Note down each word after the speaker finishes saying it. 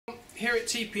Here at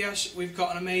TPS we've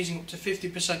got an amazing up to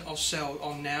 50% off sale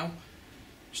on now.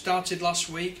 Started last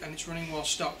week and it's running while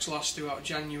stocks last throughout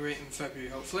January and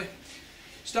February hopefully.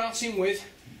 Starting with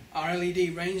our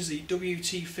LED range, the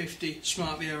WT50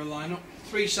 Smart VIERA lineup.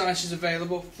 3 sizes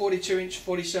available, 42 inch,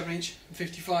 47 inch and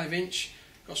 55 inch.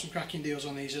 Got some cracking deals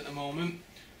on these at the moment.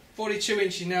 42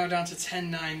 inch is now down to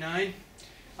 $10.99.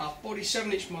 Our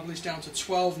 47 inch model is down to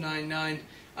 $12.99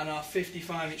 and our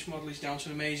 55 inch model is down to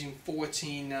an amazing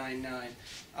 $14.99.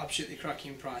 Absolutely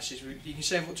cracking prices. You can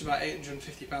save up to about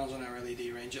 £850 on our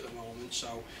LED range at the moment,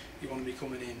 so you want to be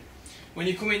coming in. When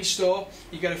you come in store,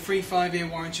 you get a free 5-year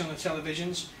warranty on the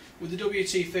televisions. With the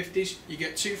WT50s, you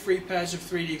get 2 free pairs of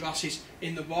 3D glasses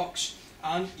in the box,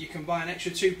 and you can buy an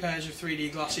extra 2 pairs of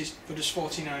 3D glasses for just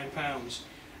 £49.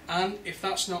 And if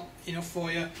that's not enough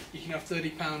for you, you can have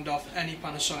 £30 off any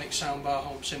Panasonic soundbar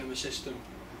home cinema system.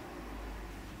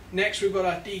 Next we've got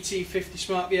our DT50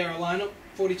 Smart VIERA lineup,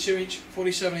 42 inch,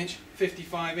 47 inch,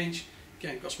 55 inch.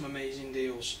 Again, got some amazing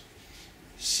deals.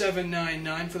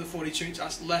 $7.99 for the 42 inch,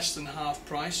 that's less than half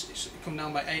price. It's come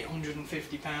down by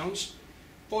 £850.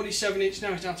 47 inch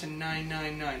now is down to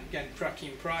 $9.99. Again,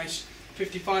 cracking price.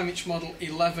 55 inch model,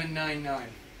 $11.99.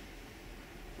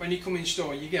 When you come in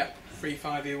store, you get free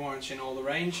 5-year warranty in all the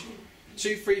range.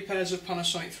 2 free pairs of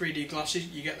Panasonic 3D glasses.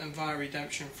 You get them via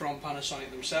redemption from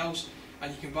Panasonic themselves,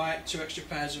 and you can buy 2 extra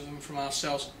pairs of them from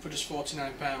ourselves for just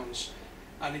 £49.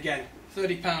 And again,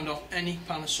 £30 off any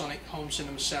Panasonic home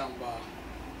cinema soundbar.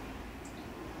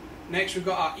 Next we've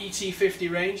got our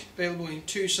ET50 range, available in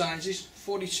 2 sizes,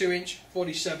 42 inch,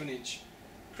 47 inch.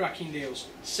 Cracking deals.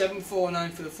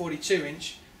 $7.49 for the 42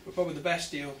 inch, but probably the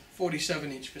best deal,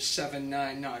 47 inch for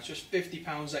 $7.99. Just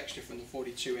 £50 extra from the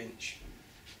 42 inch.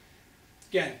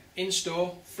 Again, in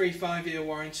store, free 5-year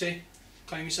warranty.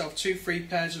 Claim yourself 2 free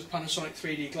pairs of Panasonic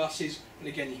 3D glasses, and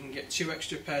again you can get 2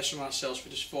 extra pairs from ourselves for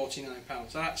just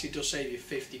 £49. That actually does save you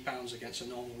 £50 against a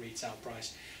normal retail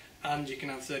price, and you can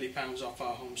have £30 off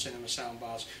our home cinema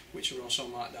soundbars, which are also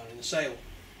marked down in the sale.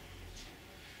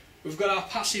 We've got our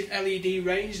passive LED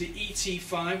range, the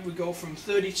ET5. We go from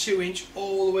 32 inch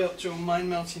all the way up to a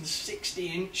mind-melting 60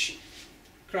 inch.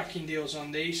 Cracking deals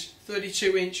on these.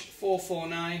 32 inch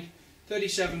 $449,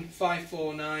 37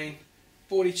 $549,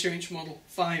 42 inch model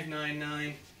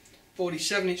 $599,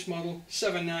 47 inch model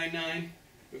 $799.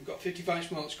 We've got 55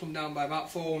 inch models come down by about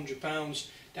 £400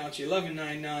 down to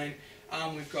 $11.99,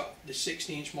 and we've got the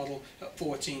 60 inch model at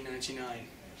 $14.99.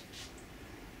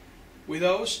 With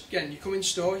those, again, you come in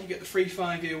store, you get the free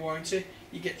 5-year warranty,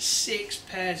 you get 6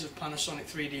 pairs of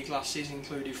Panasonic 3D glasses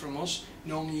included from us.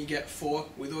 Normally you get 4,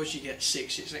 with us you get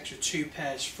 6, it's an extra 2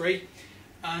 pairs free,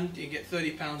 and you get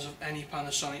 £30 of any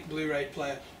Panasonic Blu-ray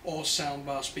player or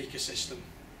soundbar speaker system.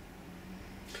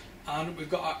 And we've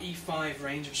got our E5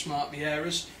 range of Smart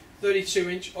VIERAs, 32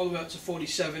 inch all the way up to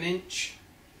 47 inch,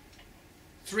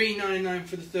 $3.99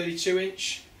 for the 32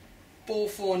 inch,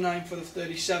 $449 for the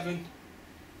 37,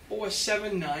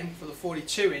 $479 for the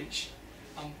 42 inch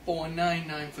and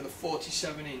 $499 for the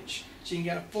 47 inch. So you can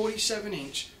get a 47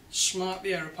 inch Smart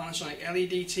VIERA Panasonic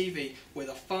LED TV with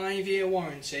a 5-year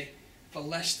warranty for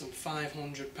less than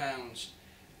 £500.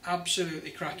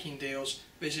 Absolutely cracking deals.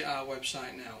 Visit our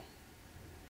website now.